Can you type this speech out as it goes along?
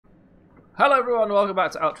Hello everyone, welcome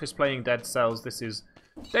back to Altreus playing Dead Cells. This is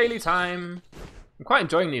daily time. I'm quite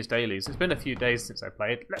enjoying these dailies. It's been a few days since I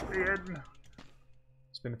played. Let me in.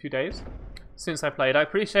 It's been a few days since I played. I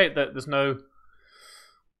appreciate that there's no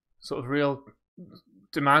sort of real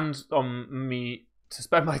demand on me to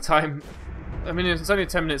spend my time. I mean, it's only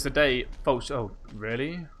 10 minutes a day. Folks, oh,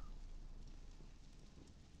 really?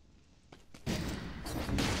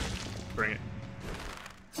 Bring it.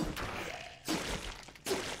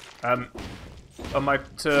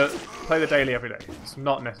 To play the daily every day. It's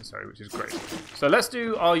not necessary, which is great. So let's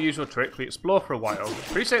do our usual trick. We explore for a while.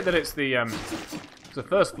 Appreciate that it's the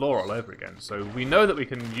first floor all over again. So we know that we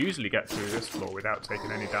can usually get through this floor without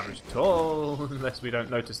taking any damage at all, unless we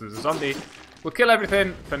don't notice there's a zombie. We'll kill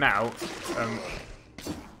everything for now.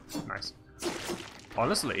 Nice.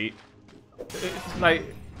 Honestly,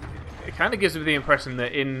 it kind of gives me the impression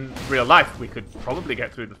that in real life we could probably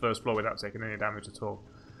get through the first floor without taking any damage at all.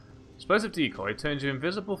 Explosive decoy turns you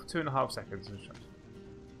invisible for 2.5 seconds.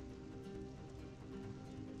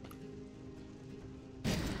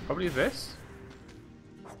 Probably this.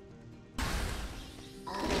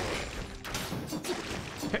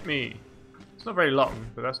 Hit me. It's not very long,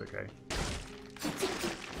 but that's okay.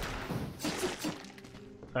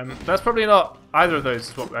 That's probably not either of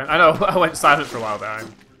those. I know I went silent for a while there.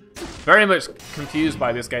 I'm very much confused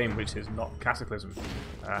by this game, which is not Cataclysm.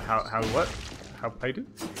 How it works? How they do?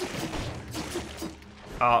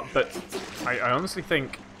 But I honestly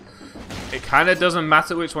think it kind of doesn't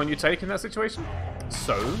matter which one you take in that situation.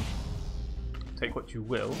 So, take what you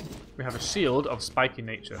will. We have a shield of spiky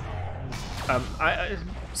nature.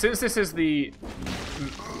 Since this is the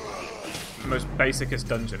most basicest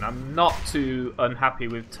dungeon, I'm not too unhappy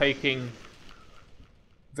with taking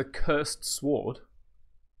the cursed sword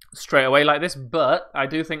straight away like this, but I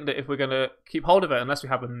do think that if we're going to keep hold of it, unless we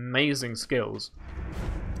have amazing skills,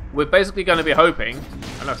 we're basically going to be hoping,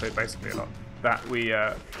 and I say basically a lot, that we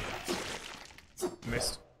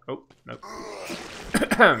missed. Oh, no.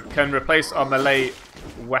 Can replace our melee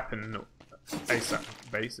weapon ASAP,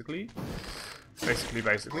 basically. Basically.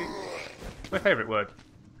 My favourite word.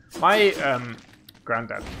 My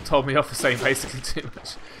granddad told me off for saying basically too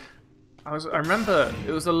much. I remember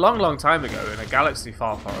it was a long time ago in a galaxy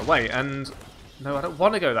far away, and no, I don't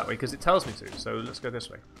want to go that way because it tells me to, so let's go this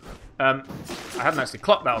way. I hadn't actually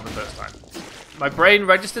clocked that on the first time. My brain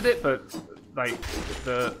registered it, but like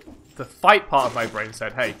the fight part of my brain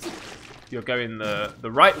said, hey, you're going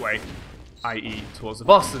the right way, i.e. towards the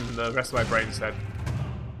boss, and the rest of my brain said,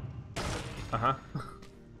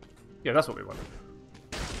 yeah, that's what we want.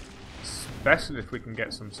 Especially if we can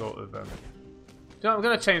get some sort of you know, I'm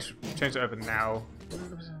going to change it over now.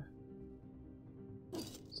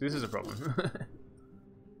 See, this is a problem.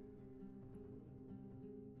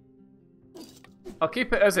 I'll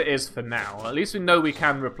keep it as it is for now. At least we know we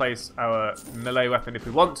can replace our melee weapon if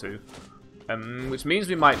we want to. Which means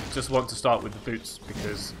we might just want to start with the boots,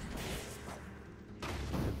 because...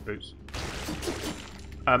 Boots.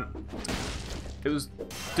 It was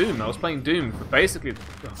Doom. I was playing Doom for basically...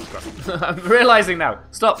 Oh, I'm realising now.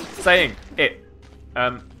 Stop saying it.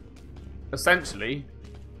 Essentially,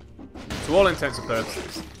 to all intents and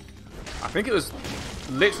purposes, I think it was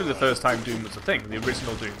literally the first time Doom was a thing, the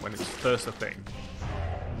original Doom, when it was first a thing.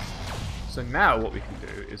 So now what we can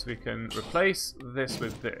do is we can replace this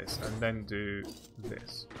with this, and then do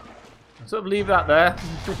this. And sort of leave that there.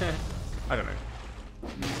 I don't know.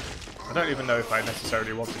 I don't even know if I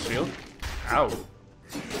necessarily want the shield. Ow. I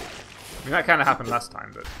mean, that kind of happened last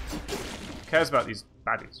time, but who cares about these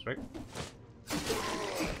baddies, right?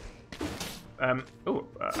 An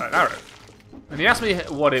arrow. And he asked me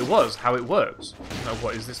what it was, how it works. You know,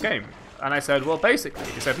 what is this game? And I said, well, basically.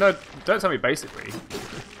 He said, no, don't tell me basically.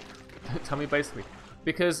 Don't tell me basically.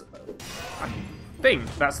 Because I think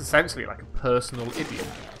that's essentially like a personal idiom.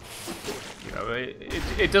 You know,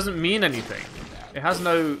 it doesn't mean anything. It has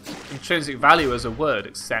no intrinsic value as a word,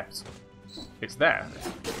 except it's there.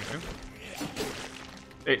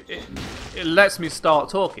 You know? It lets me start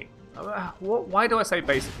talking. Why do I say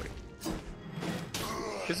basically?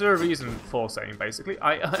 Is there a reason for saying basically?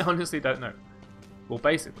 I honestly don't know. Well,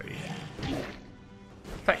 basically...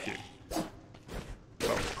 Thank you.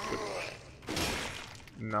 Well,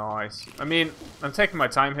 nice. I mean, I'm taking my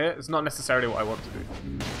time here. It's not necessarily what I want to do.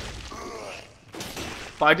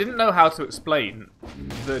 But I didn't know how to explain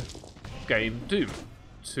the game Doom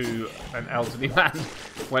to an elderly man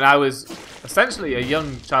when I was essentially a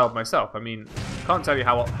young child myself. I mean, I can't tell you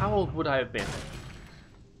how old would I have been.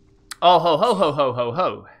 Oh, ho, ho, ho, ho, ho,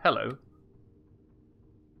 ho. Hello.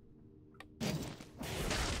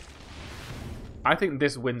 I think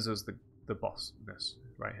this wins us the bossness.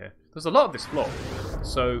 right here. There's a lot of this floor,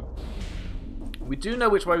 so we do know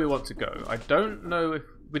which way we want to go. I don't know if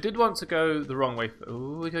we did want to go the wrong way.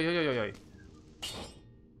 Ooh, okay.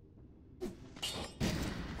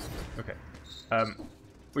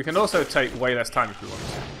 We can also take way less time if we want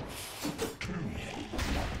to.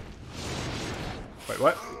 Wait,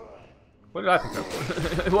 what? What did I pick up?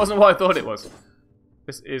 It wasn't what I thought it was.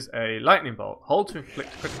 This is a lightning bolt. Hold to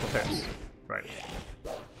inflict critical hits. Right.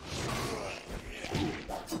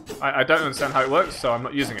 I don't understand how it works, so I'm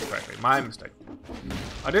not using it correctly. My mistake.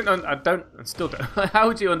 I don't, and still don't. How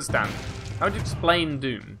would you understand? How would you explain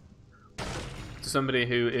Doom to somebody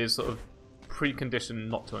who is sort of preconditioned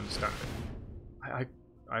not to understand it?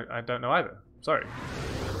 I don't know either. Sorry.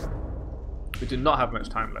 We do not have much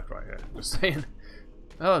time left right here. Just saying.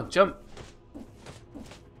 Oh, jump.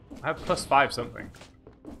 I have +5 something.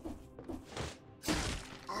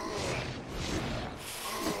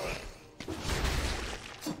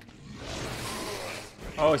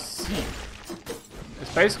 Oh, I see.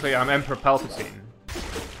 It's basically I'm Emperor Palpatine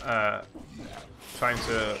trying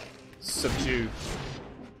to subdue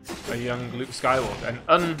a young Luke Skywalker.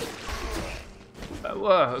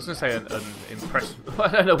 Well, I was going to say an unimpressive... I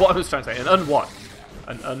don't know what I was trying to say. An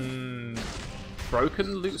unbroken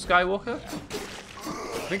Luke Skywalker?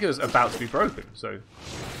 I think it was about to be broken, so...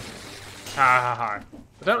 I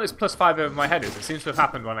don't know what this +5 over my head is. It seems to have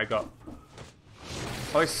happened when I got...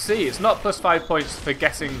 Oh, I see. It's not +5 points for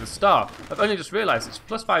getting the star. I've only just realised it's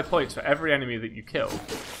 +5 points for every enemy that you kill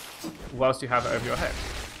whilst you have it over your head.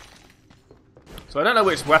 So I don't know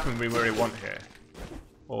which weapon we really want here.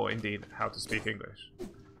 Or indeed, how to speak English.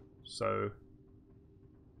 So...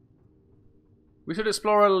 we should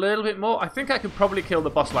explore a little bit more. I think I could probably kill the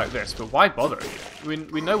boss like this, but why bother?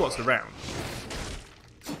 We know what's around.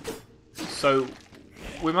 So,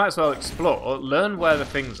 we might as well explore, learn where the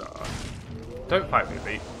things are. Don't fight me,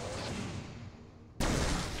 beat.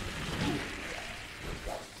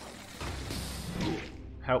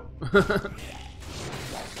 Help.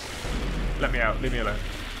 Let me out, leave me alone.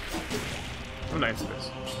 I'm not into this.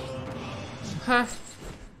 Huh.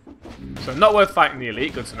 So, not worth fighting the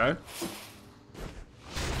elite, good to know.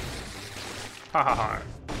 Ha ha ha.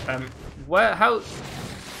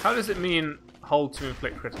 How does it mean hold to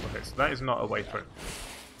inflict critical hits? That is not a way through.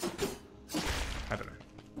 I don't know.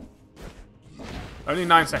 Only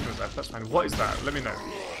 9 seconds left, that's fine. What is that? Let me know.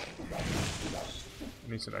 I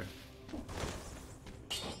need to know.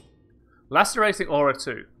 Lacerating Aura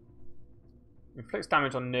 2. Inflicts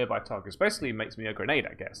damage on nearby targets. Basically makes me a grenade,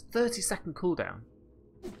 I guess. 30-second cooldown.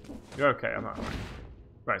 You're okay, I'm not alright.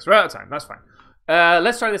 Right, so we're out of time, that's fine.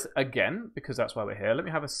 Let's try this again, because that's why we're here. Let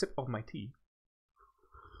me have a sip of my tea.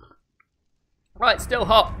 Right, still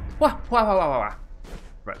hot. Wah, wah, wah, wah, wah.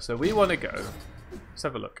 Right, so we want to go. Let's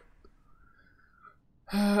have a look.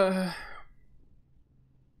 I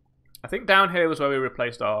think down here was where we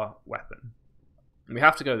replaced our weapon. We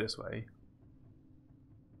have to go this way.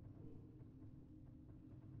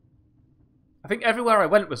 I think everywhere I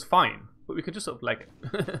went was fine, but we could just sort of leg it.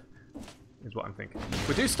 Is what I'm thinking.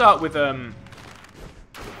 We do start with Oh,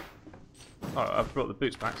 I've brought the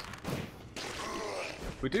boots back.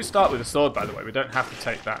 We do start with a sword, by the way. We don't have to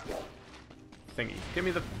take that thingy. Give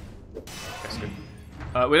me the... That's good.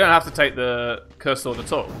 We don't have to take the cursed sword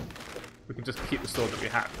at all. We can just keep the sword that we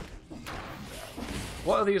have.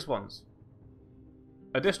 What are these ones?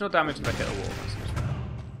 Additional damage if I hit a wall.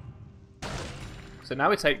 So now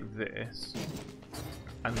we take this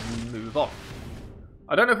and move on.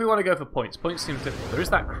 I don't know if we want to go for points. Points seem difficult. There is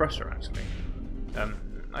that crusher, actually.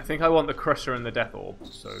 I think I want the crusher and the death orb,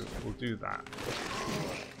 so we'll do that.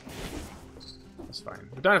 That's fine.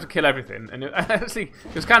 We don't have to kill everything. And actually,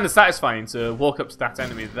 it was kind of satisfying to walk up to that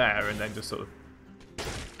enemy there and then just sort of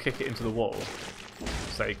kick it into the wall.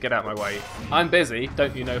 Say, get out of my way. I'm busy.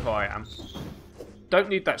 Don't you know who I am? Don't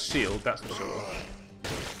need that shield, that's for sure.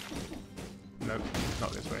 Nope,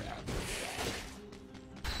 not this way.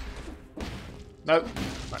 Nope,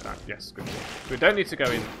 like that. Yes, good. We don't need to go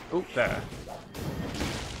in. Oh, there.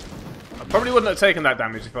 I probably wouldn't have taken that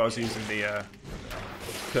damage if I was using the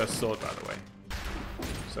cursed sword, by the way.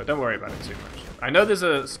 So don't worry about it too much. I know there's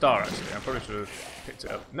a star, actually. I probably should have picked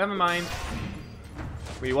it up. Never mind.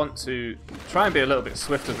 We want to try and be a little bit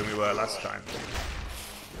swifter than we were last time.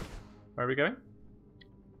 Where are we going?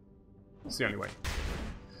 It's the only way.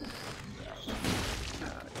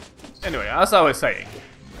 Anyway, as I was saying,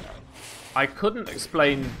 I couldn't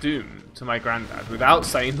explain Doom to my granddad without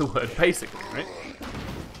saying the word basically, right?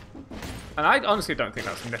 And I honestly don't think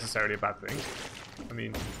that's necessarily a bad thing. I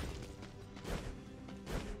mean,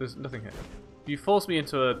 there's nothing here. You forced me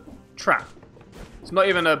into a trap. It's not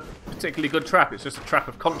even a particularly good trap, it's just a trap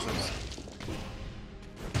of conscience.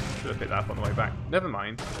 Should have picked that up on the way back. Never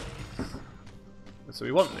mind. So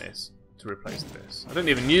we want this to replace this. I didn't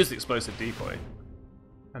even use the explosive decoy.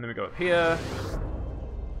 And then we go up here.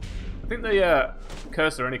 I think the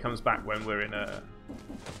cursor only comes back when we're in a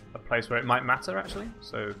place where it might matter, actually.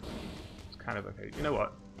 So it's kind of okay. You know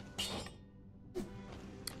what?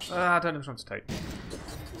 I don't know which one to take.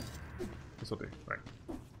 This will do. Right.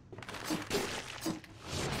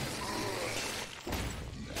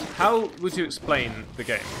 How would you explain the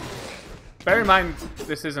game? Bear in mind,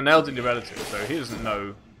 this is an elderly relative, so he doesn't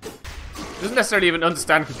know... He doesn't necessarily even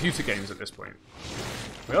understand computer games at this point.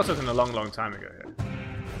 We are talking a long, long time ago here.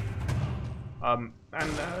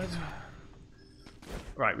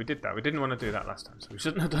 Right, we did that. We didn't want to do that last time, so we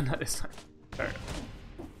shouldn't have done that this time. Fair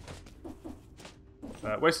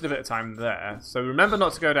enough. Wasted a bit of time there. So remember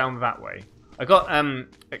not to go down that way. I got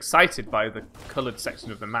excited by the coloured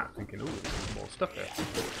section of the map, thinking, ooh, there's more stuff here.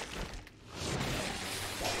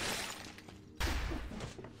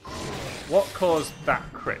 What caused that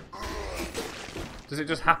crit? Does it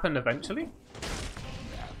just happen eventually?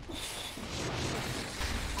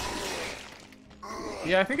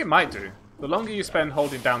 Yeah, I think it might do. The longer you spend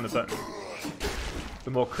holding down the button,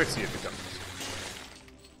 the more critty it becomes.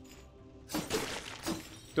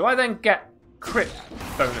 Do I then get crit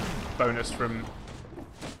bonus from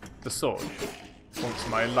the sword once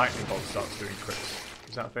my lightning bolt starts doing crits?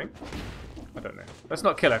 Is that a thing? I don't know. Let's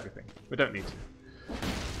not kill everything. We don't need to.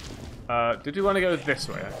 Did we want to go this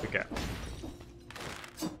way? I forget.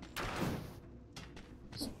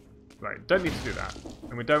 Right, don't need to do that.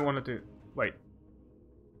 And we don't want to do... Wait.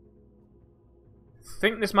 I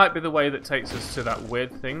think this might be the way that takes us to that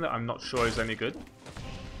weird thing that I'm not sure is any good.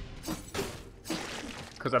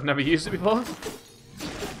 Because I've never used it before.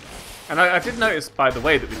 And I did notice, by the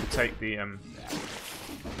way, that we could take the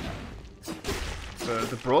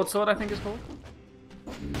broadsword, I think it's called.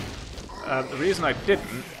 The reason I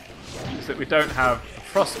didn't is that we don't have a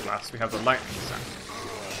frost blast, we have the lightning sand.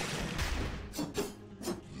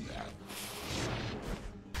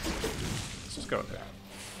 Let's just go up here.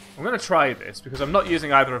 I'm going to try this because I'm not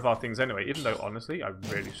using either of our things anyway, even though honestly I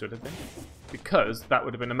really should have been. Because that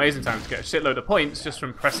would have been an amazing time to get a shitload of points just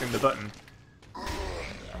from pressing the button.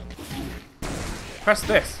 Press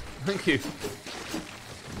this, thank you.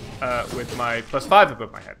 With my +5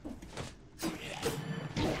 above my head.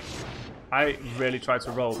 I really tried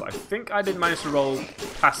to roll, but I think I didn't manage to roll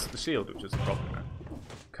past the shield, which is the problem now.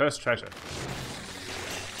 Cursed treasure.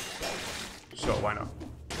 Sure, why not?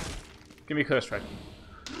 Give me cursed treasure.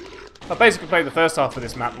 I basically played the first half of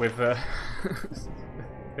this map with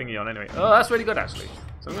thingy on anyway. Oh, that's really good actually.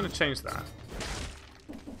 So I'm going to change that.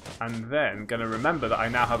 And then going to remember that I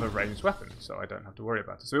now have a ranged weapon, so I don't have to worry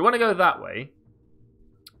about it. So we want to go that way.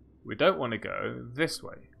 We don't want to go this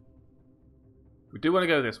way. We do want to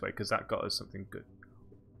go this way because that got us something good.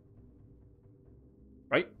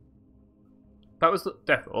 Right? That was the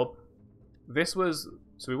death orb. This was...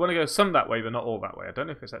 So we want to go some that way, but not all that way. I don't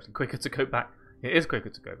know if it's actually quicker to go back. It is quicker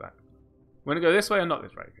to go back. We want to go this way or not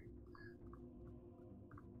this way?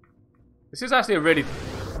 This is actually a really...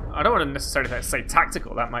 I don't want to necessarily say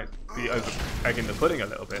tactical. That might be over egging the pudding a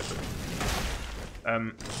little bit. But,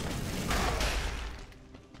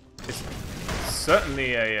 it's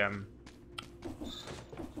certainly a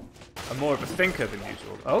more of a thinker than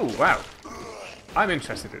usual. Oh, wow. I'm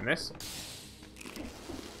interested in this.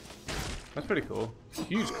 That's pretty cool.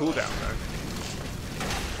 Huge cooldown, though.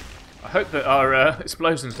 I hope that our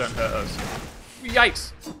explosions don't hurt us.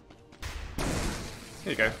 Yikes!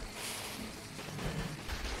 Here you go.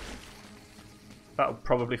 That'll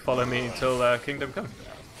probably follow me until Kingdom Come.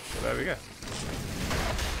 So there we go.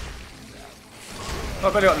 Oh,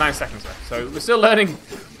 I've only got 9 seconds left, so we're still learning.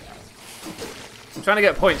 I'm trying to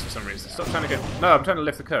get points for some reason. Stop trying to get... No, I'm trying to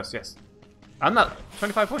lift the curse, yes. And that...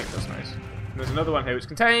 25 points, that's nice. And there's another one here which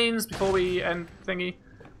contains, before we end thingy.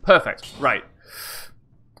 Perfect, right.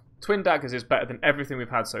 Twin daggers is better than everything we've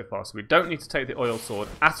had so far, so we don't need to take the oil sword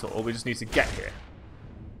at all, we just need to get here.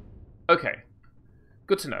 Okay.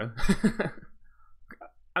 Good to know.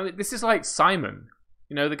 I mean, this is like Simon.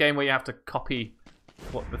 You know, the game where you have to copy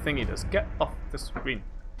what the thingy does. Get off the screen.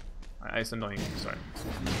 It's annoying, sorry.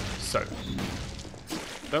 So,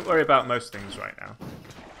 don't worry about most things right now.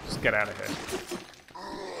 Just get out of here.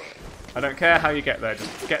 I don't care how you get there,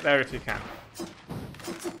 just get there if you can.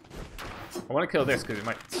 I want to kill this because it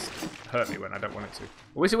might hurt me when I don't want it to. I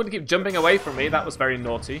wish it wouldn't keep jumping away from me, that was very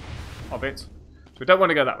naughty of it. So we don't want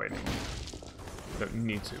to go that way anymore. Don't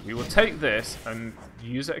need to. We will take this and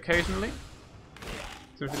use it occasionally.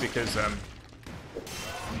 Simply because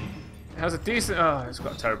It has a decent... Oh, it's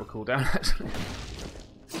got a terrible cooldown, actually.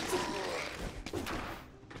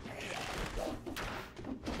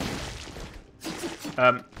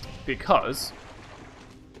 Because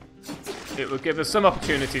it would give us some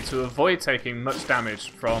opportunity to avoid taking much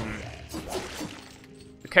damage from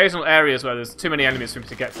occasional areas where there's too many enemies for me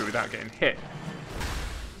to get through without getting hit.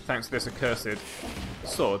 Thanks to this accursed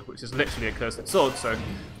sword, which is literally a cursed sword, so it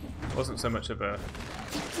wasn't so much of a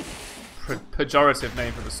pejorative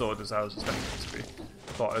name for the sword as I was expecting it to be.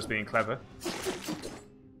 Thought I was being clever.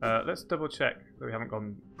 Let's double check that we haven't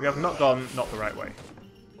gone... We have not gone not the right way.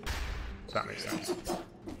 If that makes sense.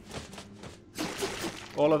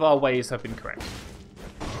 All of our ways have been correct.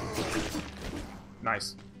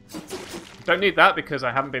 Nice. Don't need that because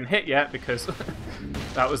I haven't been hit yet, because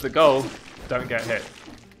that was the goal. Don't get hit.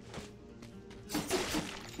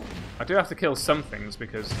 I do have to kill some things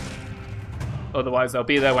because otherwise they'll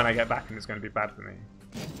be there when I get back and it's going to be bad for me.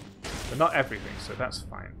 But not everything, so that's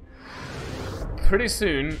fine. Pretty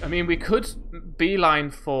soon, I mean, we could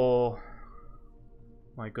beeline for...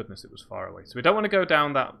 My goodness, it was far away. So we don't want to go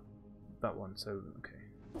down that one, so okay.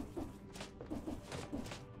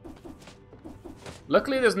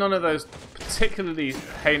 Luckily there's none of those particularly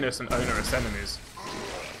heinous and onerous enemies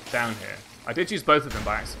down here. I did use both of them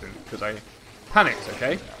by accident because I panicked,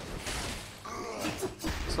 okay?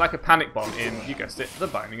 It's like a panic bomb in, you guessed it, The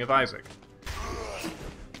Binding of Isaac.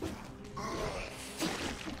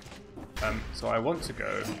 So I want to go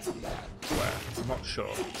where? I'm not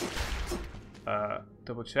sure.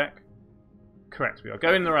 Double check. Correct, we are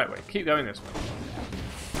going the right way. Keep going this way.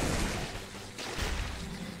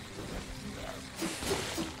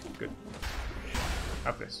 Good.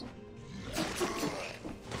 Have this.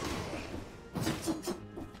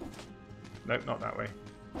 Nope, not that way.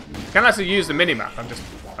 I can actually use the mini-map, I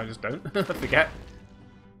just don't. Forget.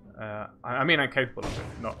 I mean I'm capable of it,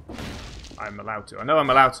 not I'm allowed to. I know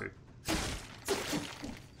I'm allowed to.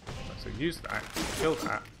 So use that, kill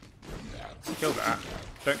that, kill that,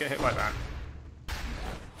 don't get hit like that.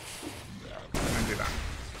 And then do that.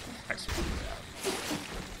 Excellent.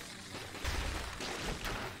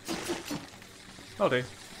 I'll do.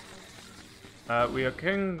 We are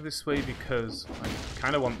going this way because I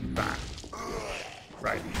kind of want that.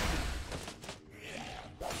 Right.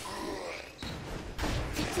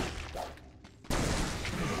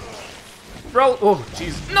 Roll! Oh,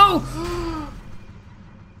 jeez. No!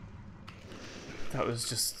 That was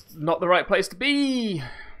just not the right place to be.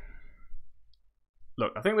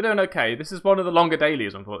 Look, I think we're doing okay. This is one of the longer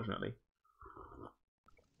dailies, unfortunately.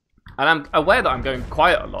 And I'm aware that I'm going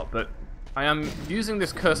quiet a lot, but I am using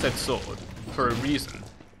this cursed sword for a reason.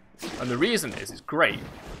 And the reason is, it's great.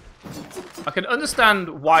 I can understand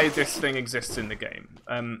why this thing exists in the game.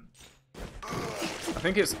 I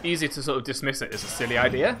think it's easy to sort of dismiss it as a silly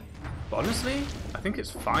idea. But honestly, I think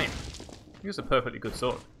it's fine. I think it's a perfectly good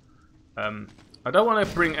sword. I don't want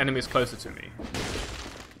to bring enemies closer to me.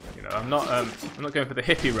 You know, I'm not going for the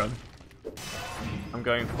hippie run. I'm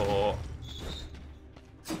going for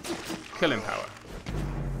killing power.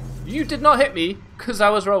 You did not hit me because I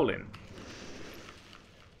was rolling.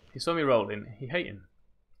 He saw me rolling. He hating.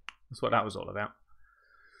 That's what that was all about.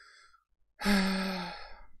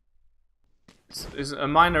 It's a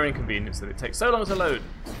minor inconvenience that it takes so long to load.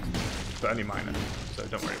 But only minor, so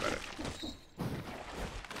don't worry about it.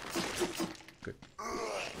 Good.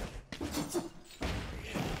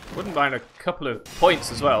 Wouldn't mind a couple of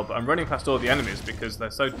points as well, but I'm running past all the enemies because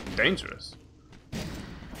they're so dangerous. I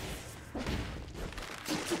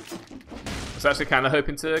was actually kind of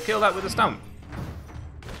hoping to kill that with a stamp.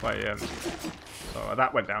 Wait, so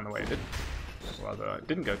that went down the way it did. Well, it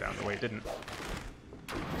didn't go down the way it didn't.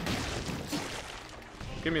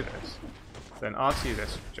 Give me this. Then RT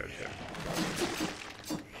this Jojo.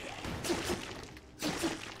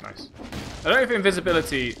 Nice. I don't know if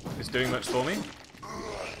invisibility is doing much for me.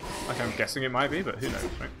 Like I'm guessing it might be, but who knows,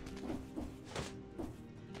 right?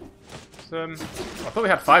 So, I thought we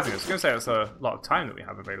had 5 minutes. I was going to say that's a lot of time that we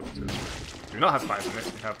have available to us. We do not have 5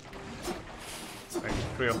 minutes, we have maybe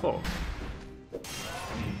 3 or 4.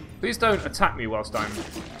 Please don't attack me whilst I'm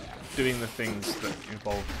doing the things that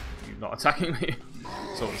involve you not attacking me.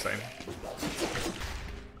 It's all the same.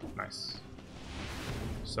 Nice.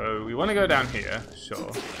 So we want to go down here,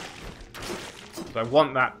 sure. But I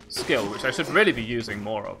want that skill, which I should really be using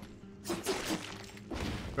more of.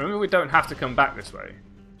 Remember, we don't have to come back this way.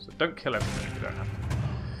 So don't kill everything if you don't have to.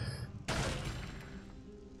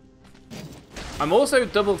 I'm also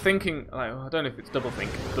double thinking, like, I don't know if it's double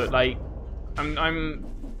think, but like, I'm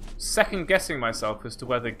second guessing myself as to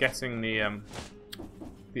whether getting the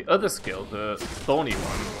other skill, the thorny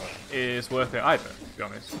one, is worth it either, to be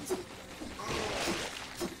honest.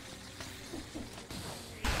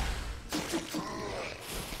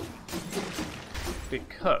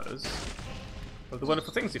 because of the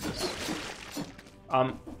wonderful things he does.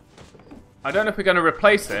 I don't know if we're going to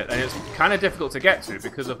replace it, and it's kind of difficult to get to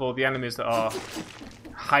because of all the enemies that are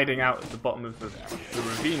hiding out at the bottom of the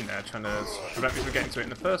ravine there, trying to prevent me from getting to it in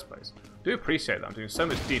the first place. I do appreciate that I'm doing so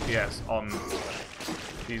much DPS on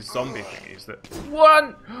these zombie thingies that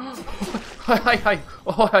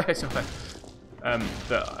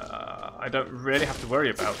that I don't really have to worry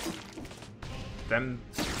about them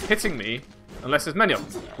hitting me unless there's many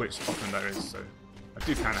of them, which often there is, so I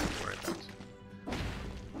do kind of have to worry about it.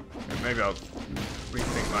 Maybe I'll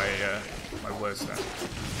rethink my words there.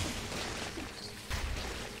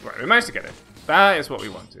 Right, we managed to get it. That is what we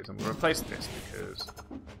wanted, and we'll replace this because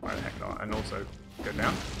why the heck not? And also go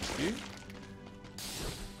down. You.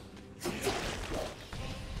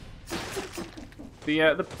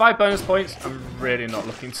 The 5 bonus points, I'm really not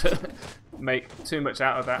looking to make too much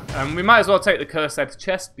out of that. We might as well take the cursed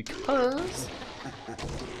chest because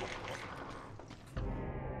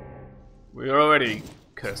we're already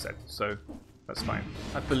cursed, so that's fine.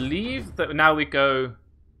 I believe that now we go.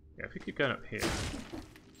 Yeah, if we keep going up here,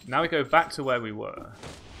 now we go back to where we were,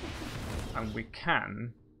 and we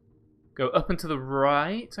can go up and to the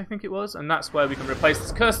right. I think it was, and that's where we can replace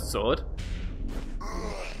this cursed sword.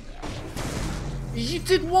 You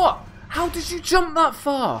did what? How did you jump that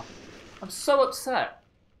far? I'm so upset.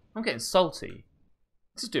 I'm getting salty.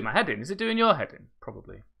 This is doing my head in. Is it doing your head in?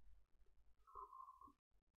 Probably.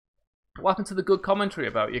 What happened to the good commentary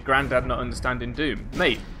about your granddad not understanding Doom?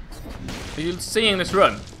 Mate, are you seeing this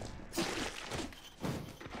run?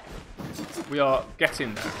 We are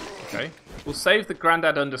getting there, okay? We'll save the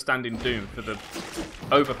granddad understanding Doom for the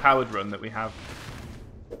overpowered run that we have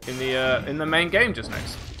in the main game just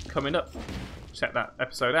next. Coming up. Check that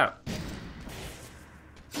episode out.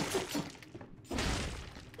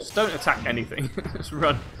 Just don't attack anything. Just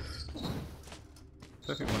run. I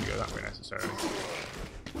don't think we want to go that way necessarily.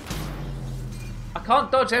 I can't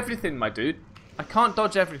dodge everything, my dude. I can't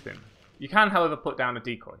dodge everything. You can, however, put down a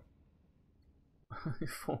decoy.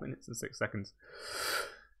 4 minutes and 6 seconds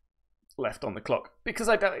left on the clock because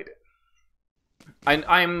I died.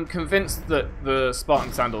 I'm convinced that the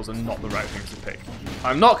Spartan sandals are not the right thing to pick.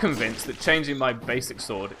 I'm not convinced that changing my basic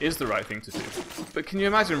sword is the right thing to do. But can you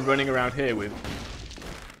imagine running around here with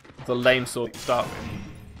the lame sword you start with?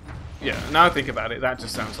 Yeah, now I think about it, that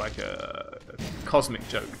just sounds like a cosmic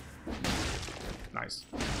joke. Nice.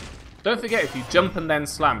 Don't forget, if you jump and then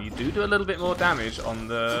slam, you do a little bit more damage on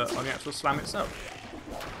the actual slam itself.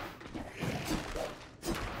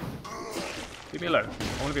 Leave me alone.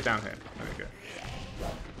 I want to go down here. There we go.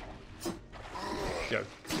 Go.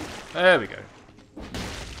 There we go.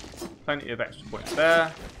 Plenty of extra points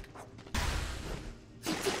there.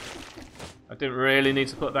 I didn't really need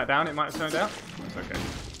to put that down. It might have turned out. That's okay.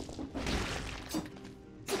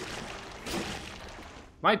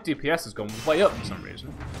 My DPS has gone way up for some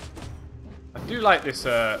reason. I do like this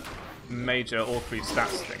major all 3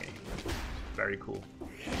 stats thingy. Very cool.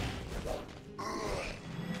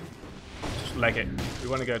 Just leg it. We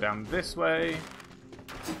want to go down this way.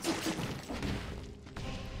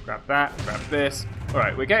 Grab that, grab this.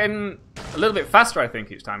 Alright, we're getting a little bit faster, I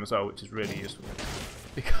think, each time as well, which is really useful.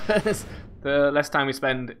 Because the less time we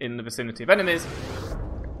spend in the vicinity of enemies,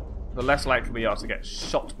 the less likely we are to get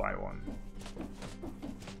shot by one.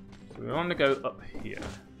 So we want to go up here.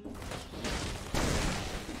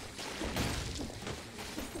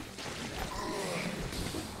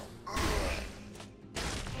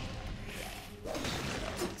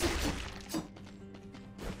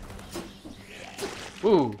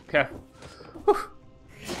 Ooh, careful. Whew.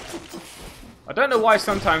 I don't know why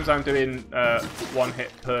sometimes I'm doing 1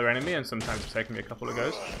 hit per enemy and sometimes it's taking me a couple of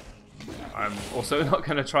goes. I'm also not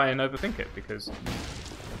going to try and overthink it because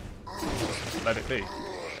just let it be.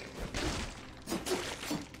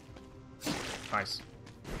 Nice.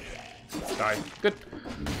 Die. Good.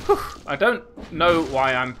 Whew. I don't know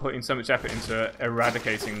why I'm putting so much effort into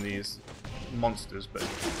eradicating these monsters, but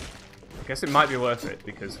I guess it might be worth it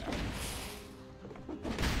because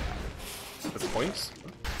the points?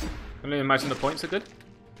 I can only imagine the points are good.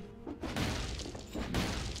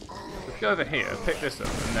 Let's go over here, pick this up,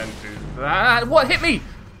 and then do that. What hit me?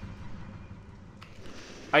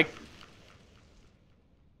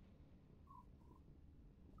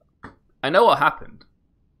 I know what happened.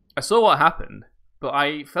 I saw what happened, but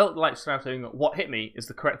I felt like shouting, "What hit me?" is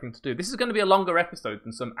the correct thing to do. This is going to be a longer episode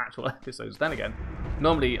than some actual episodes. Then again,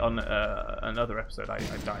 normally on another episode I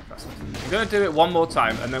die faster. I'm going to do it one more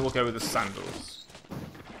time, and then we'll go with the sandals.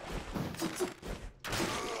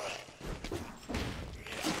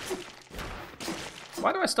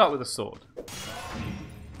 Why do I start with a sword?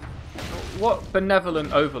 What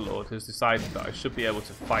benevolent overlord has decided that I should be able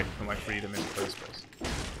to fight for my freedom in the first place?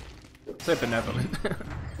 So benevolent.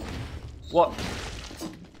 What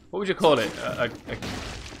would you call it?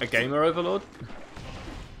 A gamer overlord?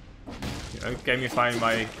 You know, gamifying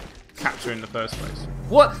my capture in the first place.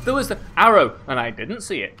 What? There was the arrow, and I didn't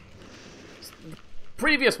see it. The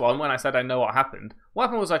previous one, when I said I know what happened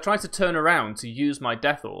was I tried to turn around to use my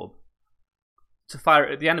death orb to fire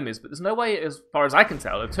it at the enemies, but there's no way, as far as I can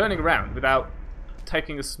tell, of turning around without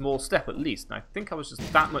taking a small step at least. And I think I was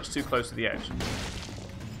just that much too close to the edge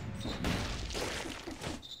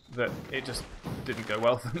that it just didn't go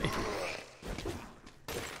well for me.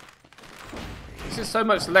 This is so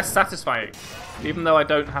much less satisfying, even though I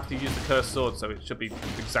don't have to use the cursed sword, so it should be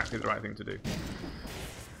exactly the right thing to do.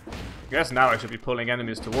 I guess now I should be pulling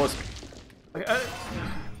enemies towards me.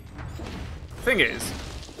 Thing is,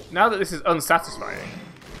 now that this is unsatisfying,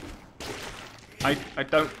 I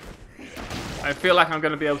feel like I'm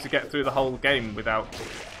going to be able to get through the whole game without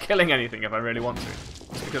killing anything if I really want to.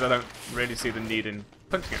 Just because I don't really see the need in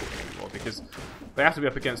punching anything anymore, because they have to be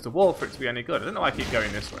up against a wall for it to be any good. I don't know why I keep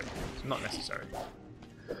going this way. It's not necessary.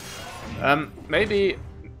 Maybe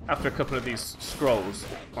after a couple of these scrolls,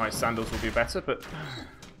 my sandals will be better, but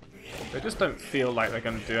they just don't feel like they're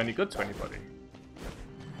going to do any good to anybody.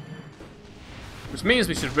 Which means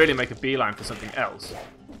we should really make a beeline for something else.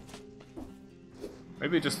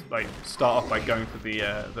 Maybe just like start off by going for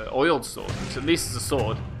the oiled sword, which at least is a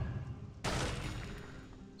sword.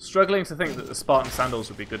 Struggling to think that the Spartan sandals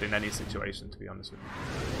would be good in any situation, to be honest with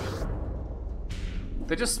you.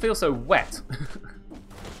 They just feel so wet.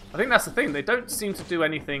 I think that's the thing, they don't seem to do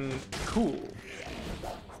anything cool.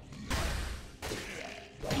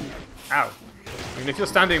 Ow. I mean, if you're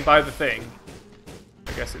standing by the thing,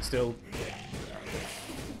 I guess it still,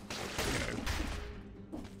 you know,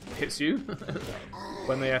 hits you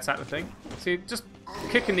when they attack the thing. See, just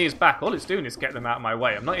kicking these back, all it's doing is get them out of my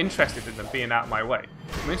way. I'm not interested in them being out of my way.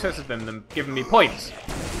 I'm interested in them giving me points.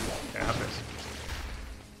 Okay, have this.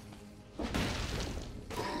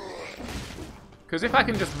 Because if I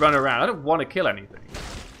can just run around, I don't want to kill anything,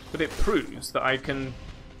 but it proves that I can,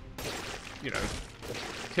 you know,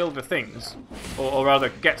 kill the things, or rather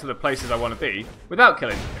get to the places I want to be without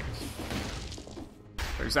killing the things.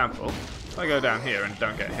 For example, if I go down here and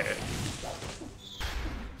don't get hit,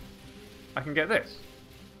 I can get this.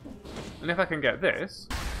 And if I can get this,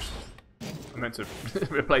 I meant to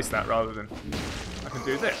replace that rather than, I can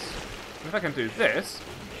do this. And if I can do this,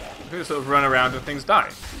 I can just sort of run around and things die,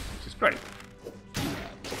 which is great.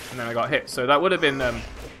 And then I got hit, so that would have been,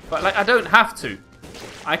 but like I don't have to.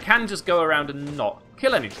 I can just go around and not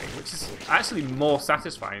kill anything, which is actually more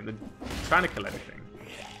satisfying than trying to kill anything.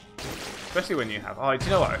 Especially when you have, oh, do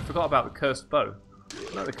you know what? I forgot about the cursed bow.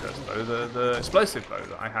 Not the cursed bow, the explosive bow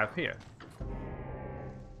that I have here.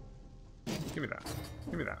 Give me that.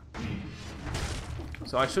 Give me that.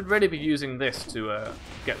 So I should really be using this to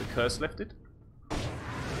get the curse lifted.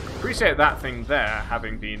 Appreciate that thing there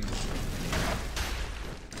having been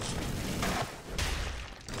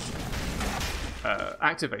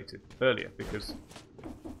activated earlier, because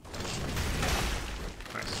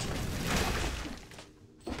nice.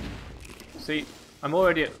 See, I'm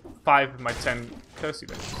already at 5 of my 10 curse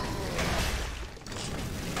events.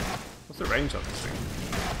 What's the range on this thing?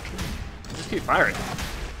 Just keep firing.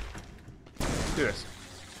 Let's do this.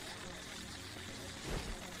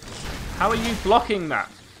 How are you blocking that?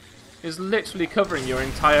 It's literally covering your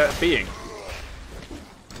entire being.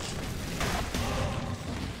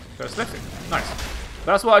 First lifting. Nice.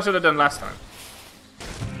 That's what I should have done last time.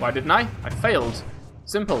 Why didn't I? I failed.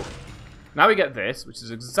 Simple. Now we get this, which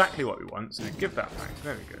is exactly what we want, so we give that back.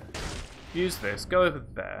 There we go. Use this, go over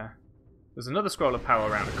there. There's another scroll of power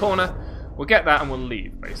around the corner. We'll get that and we'll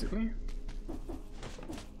leave, basically.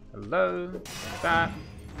 Hello. Like that.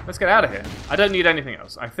 Let's get out of here. I don't need anything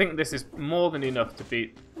else. I think this is more than enough to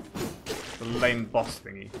beat the lame boss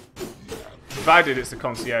thingy. Provided it's the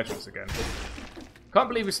concierge once again. Can't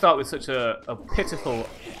believe we start with such a pitiful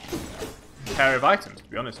pair of items, to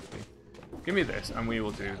be honest with you. Give me this, and we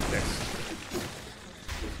will do this.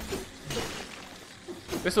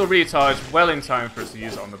 This will recharge well in time for us to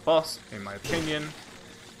use it on the boss, in my opinion.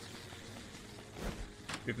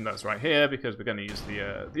 Even though it's right here, because we're going to use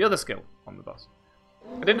the other skill on the boss.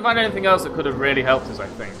 I didn't find anything else that could have really helped us, I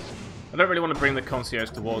think. I don't really want to bring the concierge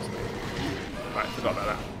towards me. Right, forgot about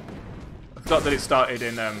that. I forgot that it started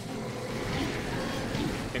in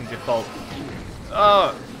default.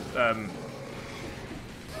 Oh,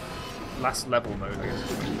 last level mode, I guess.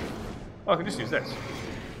 Oh, I can just use this.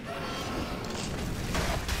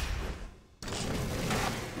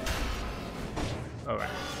 Alright.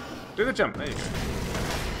 Do the jump. There you go.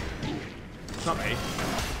 It's not me.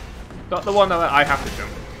 Got the one that I have to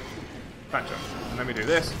jump. That jump. And then we do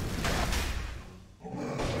this.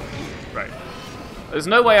 Right. There's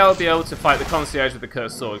no way I'll be able to fight the concierge with the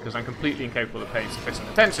cursed sword because I'm completely incapable of paying sufficient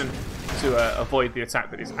attention to avoid the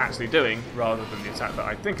attack that he's actually doing rather than the attack that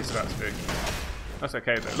I think it's about to do. That's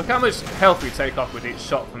okay though. Look how much health we take off with each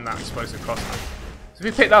shot from that explosive crossbow. So if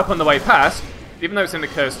we pick that up on the way past, even though it's in the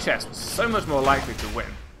cursed chest, we're so much more likely to win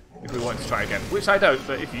if we want to try again. Which I don't,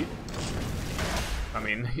 but if you... I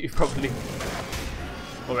mean, you've probably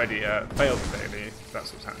already failed today if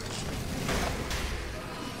that's what's happening.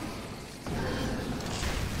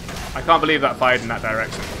 I can't believe that fired in that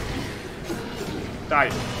direction. Die.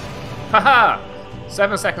 Haha!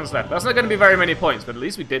 7 seconds left. That's not going to be very many points, but at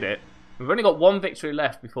least we did it. We've only got 1 victory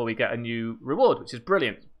left before we get a new reward, which is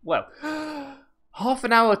brilliant. Well, half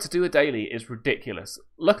an hour to do a daily is ridiculous.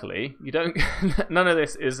 Luckily, you don't... none of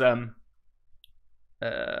this is... I'm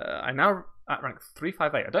now at rank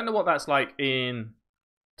 358. I don't know what that's like in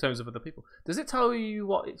terms of other people. Does it tell you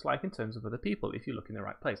what it's like in terms of other people if you look in the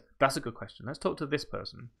right place? That's a good question. Let's talk to this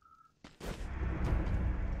person.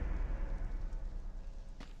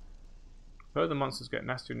 Though the monsters get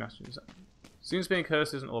nastier and nastier. Seems being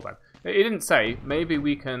cursed isn't all bad. It didn't say. Maybe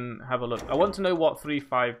we can have a look. I want to know what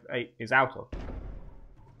 358 is out of.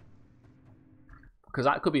 Because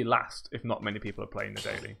that could be last if not many people are playing the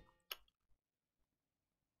daily.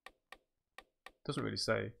 Doesn't really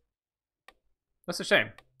say. That's a shame.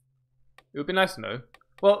 It would be nice to know.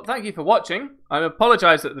 Well, thank you for watching. I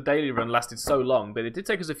apologise that the daily run lasted so long, but it did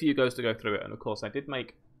take us a few goes to go through it. And of course, I did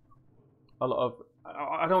make a lot of...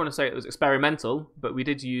 I don't want to say it was experimental, but we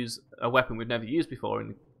did use a weapon we'd never used before in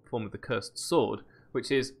the form of the cursed sword,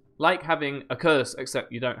 which is like having a curse,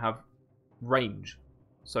 except you don't have range.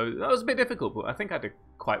 So that was a bit difficult, but I think I did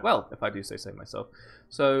quite well, if I do say so myself.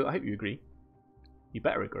 So I hope you agree. You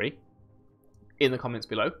better agree in the comments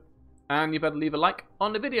below. And you better leave a like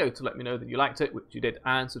on the video to let me know that you liked it, which you did.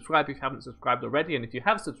 And subscribe if you haven't subscribed already. And if you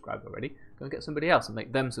have subscribed already, go and get somebody else and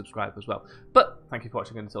make them subscribe as well. But thank you for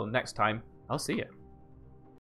watching. Until next time, I'll see you.